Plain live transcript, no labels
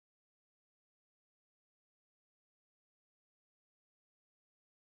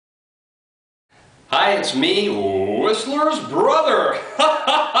Hi, it's me, Whistler's brother.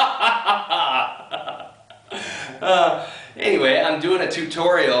 Anyway, I'm doing a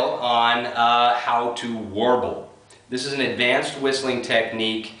tutorial on how to warble. This is an advanced whistling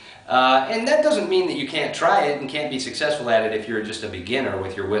technique, and that doesn't mean that you can't try it and can't be successful at it if you're just a beginner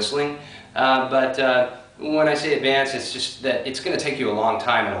with your whistling. But when I say advanced, it's just that it's going to take you a long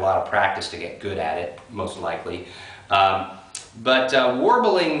time and a lot of practice to get good at it, most likely. But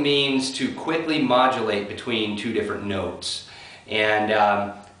warbling means to quickly modulate between two different notes. And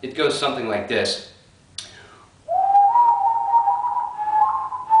it goes something like this.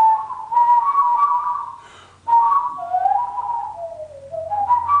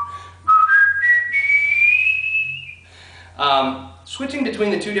 Switching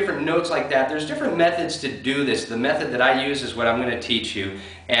between the two different notes like that, there's different methods to do this. The method that I use is what I'm going to teach you,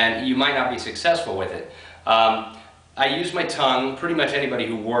 and you might not be successful with it. I use my tongue. Pretty much anybody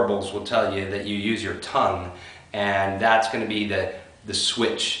who warbles will tell you that you use your tongue, and that's going to be the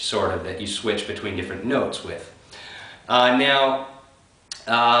switch, sort of, that you switch between different notes with.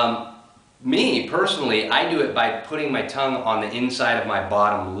 Me personally, I do it by putting my tongue on the inside of my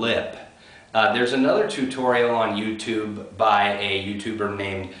bottom lip. There's another tutorial on YouTube by a YouTuber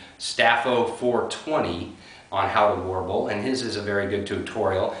named Staffo420 on how to warble, and his is a very good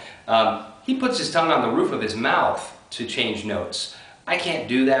tutorial. He puts his tongue on the roof of his mouth to change notes. I can't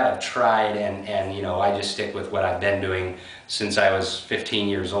do that. I've tried, and you know, I just stick with what I've been doing since I was 15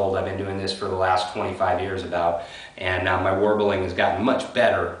 years old. I've been doing this for the last 25 years about, and my warbling has gotten much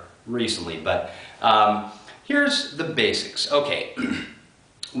better recently. But here's the basics. Okay.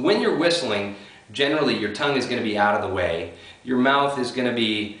 When you're whistling, generally your tongue is going to be out of the way. Your mouth is going to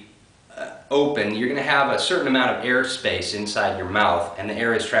be open. You're going to have a certain amount of air space inside your mouth, and the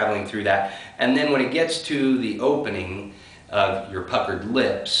air is traveling through that. And then when it gets to the opening of your puckered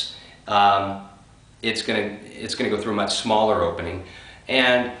lips, it's going to go through a much smaller opening.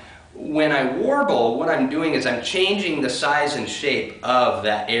 And when I warble, what I'm doing is I'm changing the size and shape of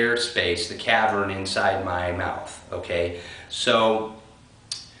that air space, the cavern inside my mouth. Okay, so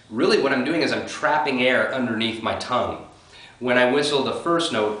really what I'm doing is I'm trapping air underneath my tongue. When I whistle the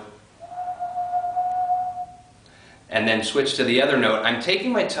first note and then switch to the other note, I'm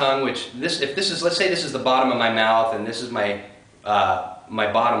taking my tongue, let's say this is the bottom of my mouth and this is my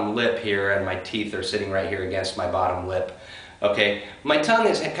bottom lip here, and my teeth are sitting right here against my bottom lip. Okay, my tongue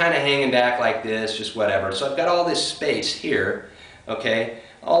is kind of hanging back like this, just whatever. So I've got all this space here, okay,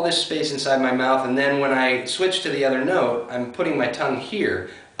 all this space inside my mouth, and then when I switch to the other note, I'm putting my tongue here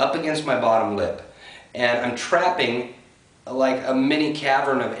up against my bottom lip, and I'm trapping like a mini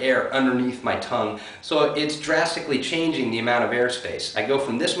cavern of air underneath my tongue. So it's drastically changing the amount of airspace. I go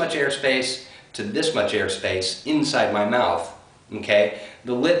from this much airspace to this much airspace inside my mouth. Okay,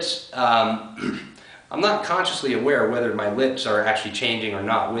 the lips, I'm not consciously aware whether my lips are actually changing or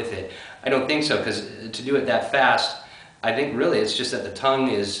not with it. I don't think so, because to do it that fast, I think really it's just that the tongue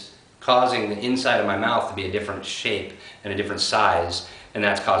is causing the inside of my mouth to be a different shape and a different size, and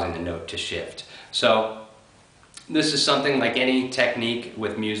that's causing the note to shift. So this is something like any technique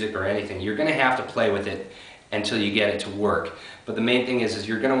with music or anything. You're going to have to play with it until you get it to work. But the main thing is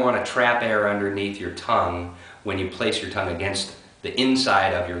you're going to want to trap air underneath your tongue when you place your tongue against the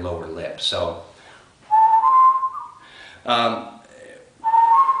inside of your lower lip. So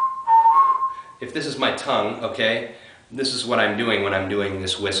if this is my tongue, okay, this is what I'm doing when I'm doing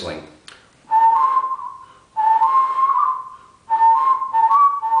this whistling.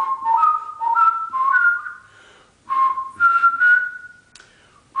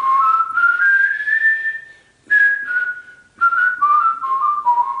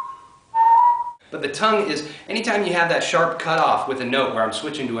 But the tongue is, anytime you have that sharp cutoff with a note where I'm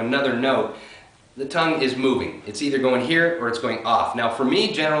switching to another note, the tongue is moving. It's either going here or it's going off. Now for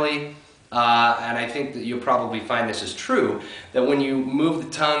me, generally, and I think that you'll probably find this is true, that when you move the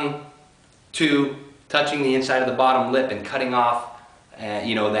tongue to touching the inside of the bottom lip and cutting off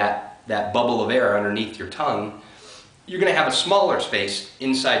you know, that bubble of air underneath your tongue, you're going to have a smaller space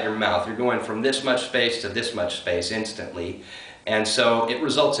inside your mouth. You're going from this much space to this much space instantly, and so it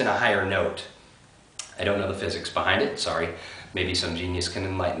results in a higher note. I don't know the physics behind it, sorry. Maybe some genius can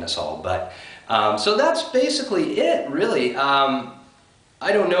enlighten us all. But so that's basically it, really. I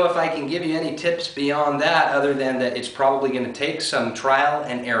don't know if I can give you any tips beyond that, other than that it's probably going to take some trial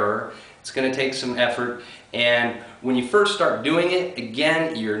and error. It's going to take some effort. And when you first start doing it,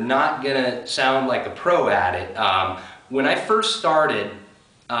 again, you're not going to sound like a pro at it. When I first started,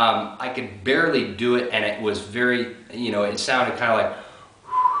 I could barely do it, and it was very, you know, it sounded kind of like,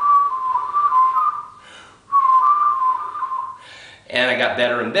 and I got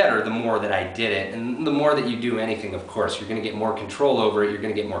better and better the more that I did it. And the more that you do anything, of course, you're going to get more control over it, you're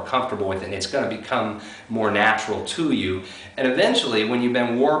going to get more comfortable with it, and it's going to become more natural to you. And eventually, when you've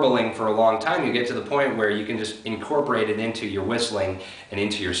been warbling for a long time, you get to the point where you can just incorporate it into your whistling and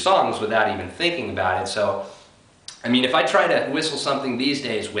into your songs without even thinking about it. So, I mean, if I try to whistle something these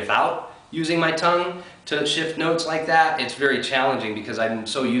days without using my tongue to shift notes like that, it's very challenging because I'm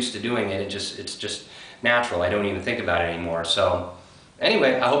so used to doing it. It's just natural. I don't even think about it anymore. So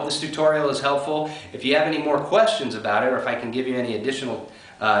anyway, I hope this tutorial is helpful. If you have any more questions about it, or if I can give you any additional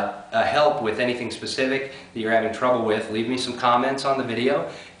help with anything specific that you're having trouble with, leave me some comments on the video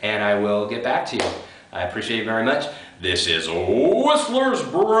and I will get back to you. I appreciate you very much. This is Whistler's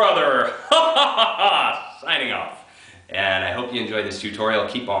Brother signing off. And I hope you enjoyed this tutorial.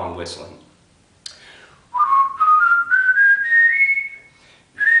 Keep on whistling.